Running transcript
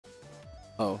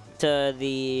Oh. To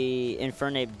the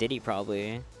Infernape Diddy,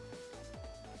 probably.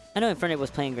 I know Infernape was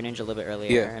playing Greninja a little bit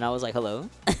earlier, and I was like, hello?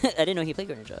 I didn't know he played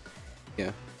Greninja.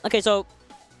 Yeah. Okay, so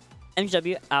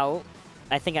MGW out,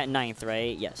 I think at 9th,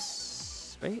 right?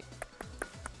 Yes. Right?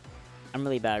 I'm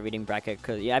really bad at reading bracket,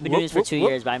 because yeah, I've been doing this for 2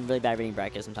 years, but I'm really bad at reading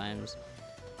bracket sometimes.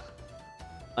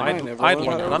 I'm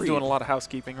doing a lot of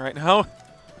housekeeping right now.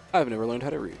 I've never learned how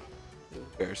to read. Who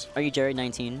cares? Are you Jared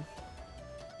 19?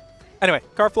 Anyway,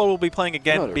 Karflo will be playing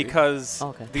again because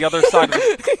okay. the other side of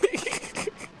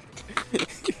the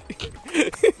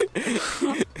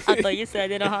I thought you said I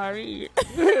didn't know how to read.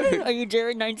 Are you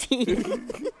Jared 19?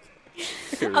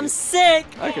 I'm sick.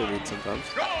 I can read sometimes.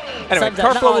 Anyway,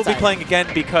 Karflo will be playing again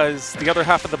because the other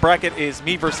half of the bracket is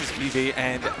me versus VV,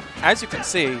 and as you can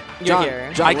see, John,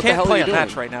 I can't play a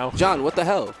match right now. John, what the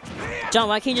hell? John,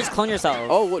 why can't you just clone yourself?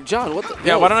 Oh, what, John, what the?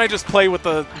 Yeah, why don't I just play with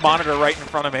the monitor right in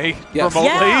front of me remotely?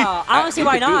 Yeah, I don't see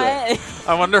why not.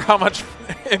 I wonder how much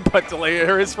input delay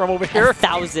there is from over here.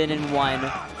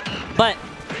 1,001. But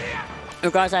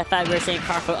regardless of the fact, we were saying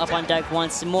Karflo up on deck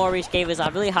once more. Reach gave us a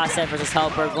really hot set versus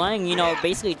Helper, going, you know,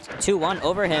 basically 2-1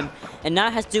 over him. And now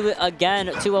has to do it again,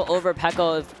 2-0 over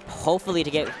Peco, hopefully to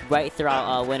get right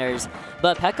throughout winners.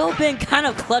 But Peco been kind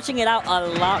of clutching it out a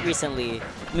lot recently.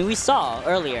 I mean, we saw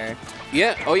earlier.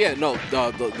 Yeah, oh yeah, no,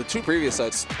 the 2 previous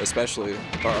sets especially,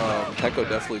 Peco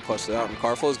definitely clutched it out. And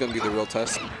Karflo is going to be the real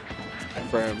test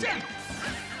for him.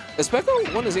 Has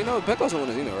Peco won a Xeno? Peco hasn't won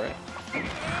a Xeno, right?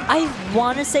 I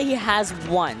want to say he has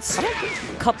once, a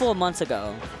couple of months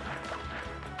ago.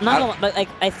 Not gonna, but like,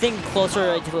 I think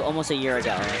closer to almost a year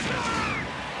ago.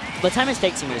 But time is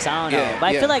fake to me, so I don't know. But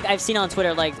I feel like I've seen on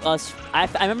Twitter, like, I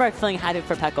remember feeling happy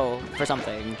for Peco for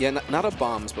something. Yeah, not a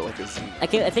Bombs, but like a Z. I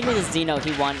think with his Xeno,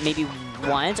 he won maybe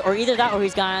once, or either that or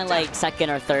he's gotten like 2nd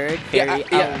or 3rd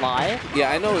a lot.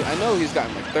 Yeah, I know he's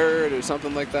gotten like 3rd or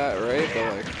something like that, right?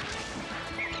 But like,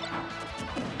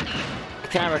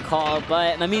 cannot recall,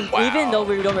 but I mean, even though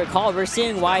we don't recall, we're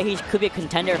seeing why he could be a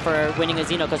contender for winning a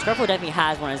Xeno, because Karflo definitely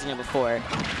has won a Xeno before,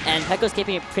 and Peco's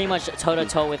keeping it pretty much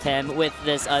toe-to-toe with him with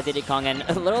this Diddy Kong, and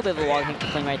a little bit of a wall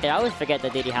playing right there. I always forget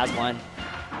that Diddy has one.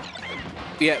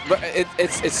 Yeah, but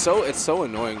it's so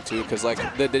annoying too, because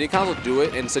like the Diddy Kong will do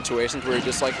it in situations where you're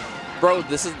just like, bro,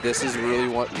 this is really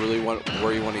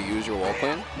where you want to use your wall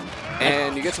plan,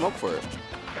 and you get smoked for it.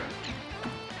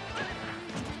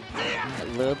 A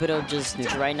little bit of just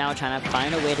neutral right now, trying to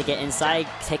find a way to get inside,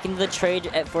 taking the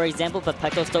trade, for example, but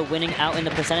Peco still winning out in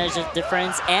the percentage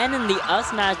difference and in the up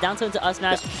smash, down to up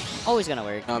smash. Always gonna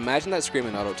work. Imagine that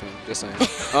screaming auto tune. Just saying.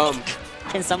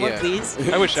 Can someone please?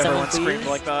 I wish everyone screamed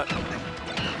like that.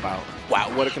 Wow,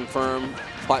 what a confirm.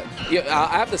 Yeah,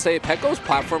 I have to say, Peco's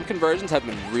platform conversions have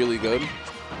been really good.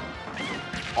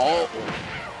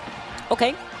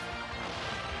 Okay.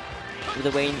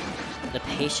 The way. The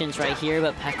patience right here,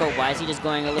 but Peco, why is he just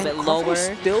going a little bit lower?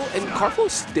 Karflo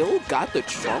still got the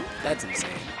trump? That's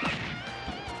insane.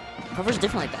 Karflo's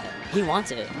different like that. He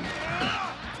wants it.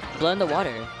 Blood in the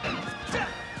water.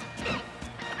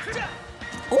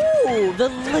 Ooh, the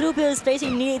little bit of space he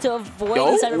needed to avoid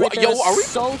inside of right there was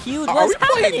so huge. What's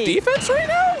happening? Playing defense right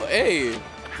now? Hey.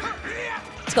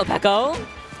 Let's go, Peco.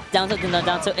 Down to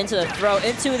into the throw,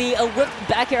 into the whip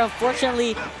back here.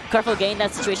 Unfortunately, Karflo gained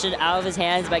that situation out of his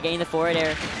hands by getting the forward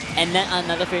air. And then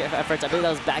another effort. I believe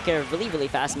that was back air. Really, really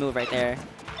fast move right there.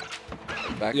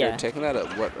 Back air taking that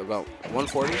at what, about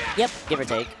 140? Yep, give or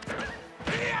take.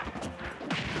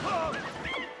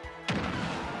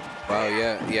 Wow,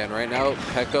 yeah, and right now,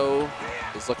 Peco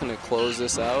is looking to close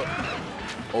this out.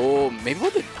 Oh, maybe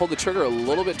pulled the trigger a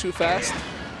little bit too fast.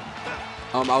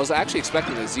 I was actually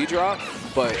expecting a Z drop,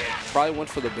 but probably went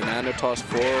for the banana toss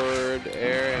forward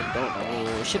air and don't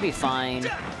know. Should be fine.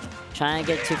 Trying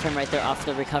to get 2-turn right there off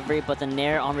the recovery, but the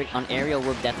nair on aerial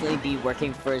will definitely be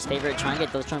working for his favor. Trying to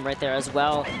get those turn right there as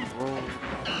well.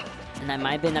 And that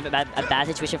might have been a bad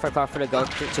situation for Karflo to go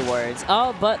towards.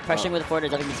 Oh, but pressuring with the forward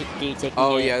is definitely taking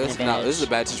this is a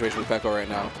bad situation with Peco right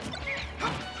now.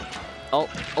 Oh.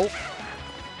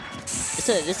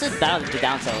 This is bad with the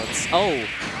down tilts.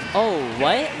 Oh,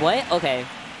 what? Okay.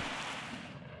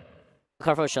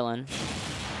 Karflo's chilling.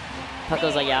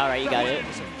 Peco's like, yeah, alright, you got it.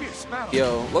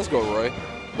 Yo, let's go, Roy.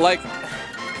 Like,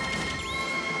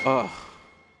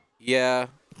 yeah,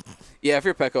 if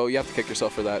you're Peco, you have to kick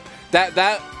yourself for that.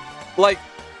 Like,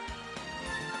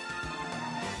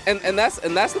 and that's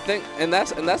the thing, and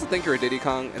that's the thing for a Diddy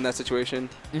Kong in that situation.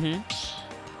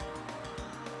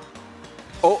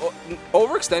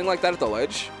 Overextending like that at the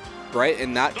ledge, right,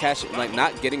 and not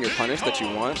getting your punish that you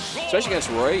want, especially against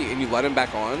Roy, and you let him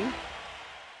back on.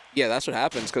 Yeah, that's what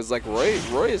happens, because like Roy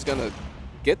is gonna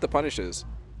get the punishes.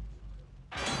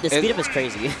 The speed up is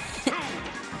crazy.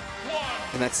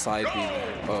 And that side beam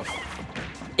there. Oh.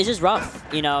 It's just rough.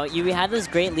 You know, you had this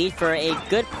great lead for a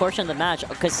good portion of the match,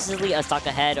 consistently a stock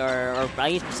ahead or at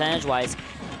least percentage-wise.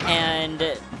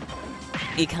 And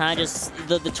he kind of just,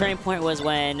 the turning point was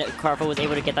when Karflo was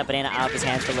able to get that banana out of his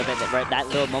hands for a little bit, right, that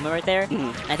little moment right there.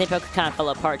 I think Peco kind of fell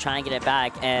apart trying to get it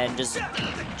back and just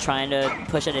trying to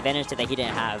push an advantage that he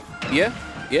didn't have.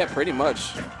 Yeah, pretty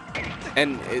much.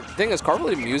 And the thing is, Karflo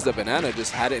didn't use the banana,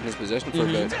 just had it in his position for a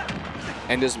bit.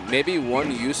 And just maybe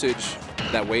one usage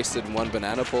that wasted one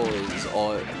banana pull is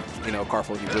all, you know,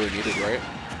 Karflo he really needed, right?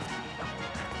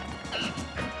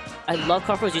 I love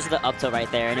Karflo's use of the up tilt right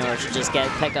there in order to just get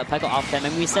Peco off him.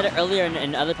 And we said it earlier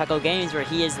in other Peco games where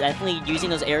he is definitely using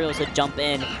those aerials to jump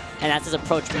in, and that's his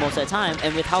approach most of the time.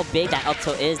 And with how big that up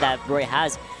tilt is that Roy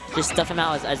has, just stuff him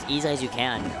out as easily as you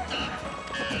can.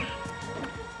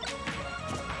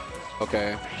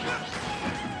 Okay.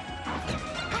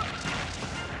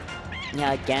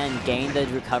 Yeah, again, gain the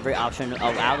recovery option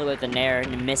out with the nair.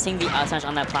 And missing the up smash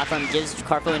on that platform gives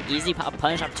Karflo an easy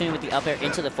punish opportunity with the up air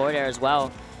into the forward air as well.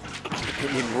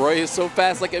 I mean, Roy is so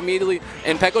fast, like immediately.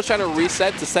 And Peco's trying to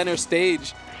reset to center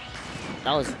stage.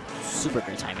 That was super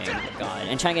great timing. Oh my God.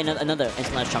 And trying to get another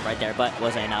instant jump right there, but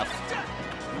wasn't enough.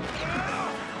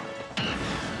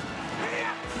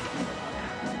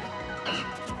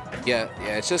 Yeah,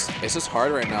 it's just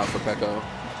hard right now for Peco.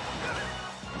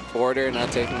 Forward air,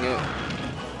 not taking it.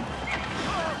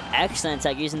 Excellent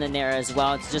tech using the nair as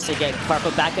well, just to get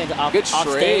Karflo back into off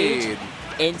trade. stage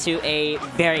into a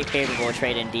very favorable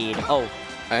trade indeed. Oh.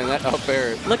 And that up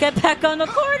air. Look at Peco in the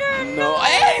corner. No.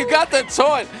 Hey, you got the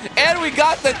taunt. And we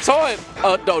got the taunt.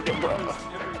 No, bro.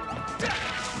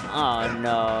 Oh,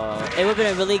 no. It would have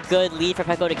been a really good lead for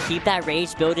Peco to keep that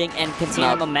rage building and continue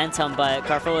that momentum, but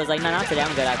Karflo was like, no, not today,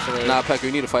 I'm good, actually. Nah, Peco,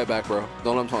 you need to fight back, bro.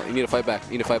 Don't let him taunt. You need to fight back.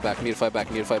 You need to fight back. You need to fight back.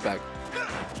 You need to fight back.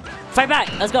 Fight back.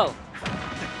 Let's go.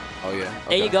 Oh, yeah.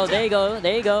 Okay. There you go. There you go.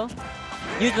 There you go.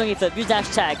 Use monkey flip. Use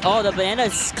dash tag. Oh, the banana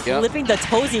is clipping the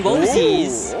toesy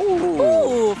woesies.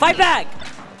 Ooh. Fight back.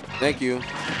 Thank you.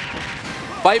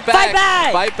 Fight back. Fight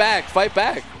back. Fight back. Fight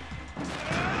back.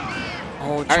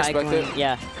 Oh, I respect it.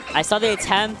 Yeah. I saw the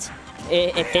attempt.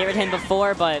 It favored him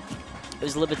before, but it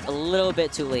was a little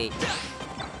bit too late.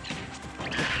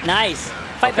 Nice.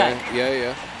 Fight back.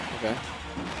 Yeah. Okay.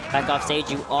 Back off stage,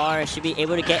 you should be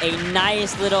able to get a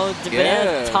nice little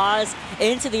banana toss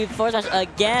into the forward smash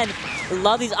again.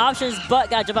 Love these options, but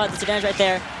gotta jump out of disadvantage right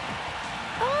there.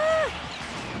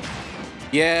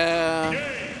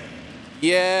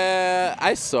 Yeah,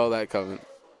 I saw that coming.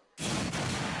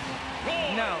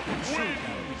 Now,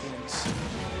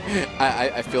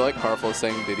 I feel like Karflo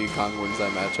saying Diddy Kong wins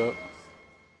that matchup.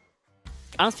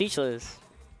 I'm speechless.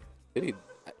 Diddy,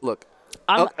 look.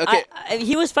 Okay.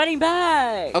 He was fighting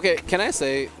back. Okay, can I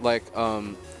say, like,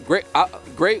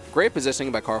 great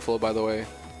positioning by Karflo, by the way.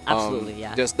 Absolutely,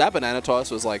 yeah. Just that banana toss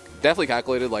was, like, definitely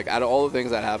calculated. Like, out of all the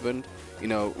things that happened, you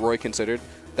know, Roy considered,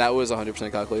 that was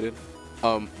 100% calculated.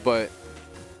 But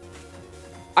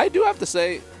I do have to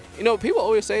say, you know, people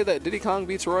always say that Diddy Kong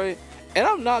beats Roy, and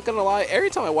I'm not going to lie, every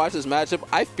time I watch this matchup,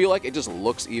 I feel like it just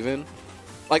looks even.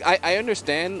 Like, I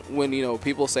understand when, you know,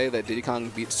 people say that Diddy Kong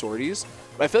beats sorties,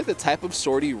 but I feel like the type of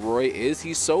sortie Roy is,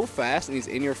 he's so fast and he's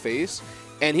in your face,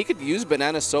 and he could use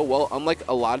banana so well, unlike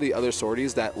a lot of the other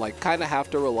sorties that, like, kind of have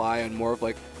to rely on more of,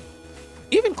 like,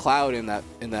 even Cloud in that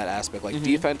aspect, like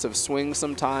defensive swings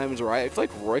sometimes, right? I feel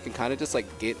like Roy can kind of just,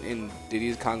 like, get in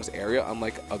Diddy Kong's area,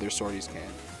 unlike other sorties can.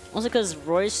 Also because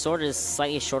Roy's sword is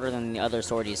slightly shorter than the other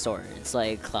sortie's sword. It's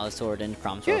like Cloud Sword and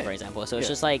Prom Sword, for example. So it's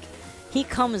just like, he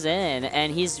comes in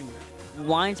and he's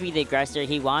wanting to be the aggressor.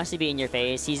 He wants to be in your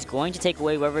face. He's going to take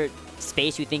away whatever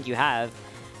space you think you have.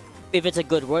 If it's a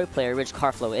good Roy player, which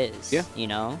Karflo is, you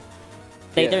know?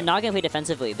 They're not going to play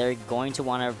defensively. They're going to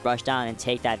want to rush down and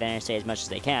take that advantage stage as much as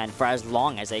they can for as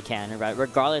long as they can, right?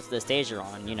 Regardless of the stage you're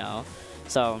on, you know?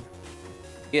 So,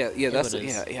 yeah,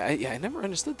 I never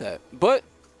understood that. But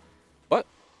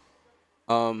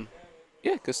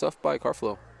yeah, good stuff by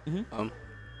Karflo.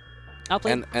 I'll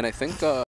play. And I think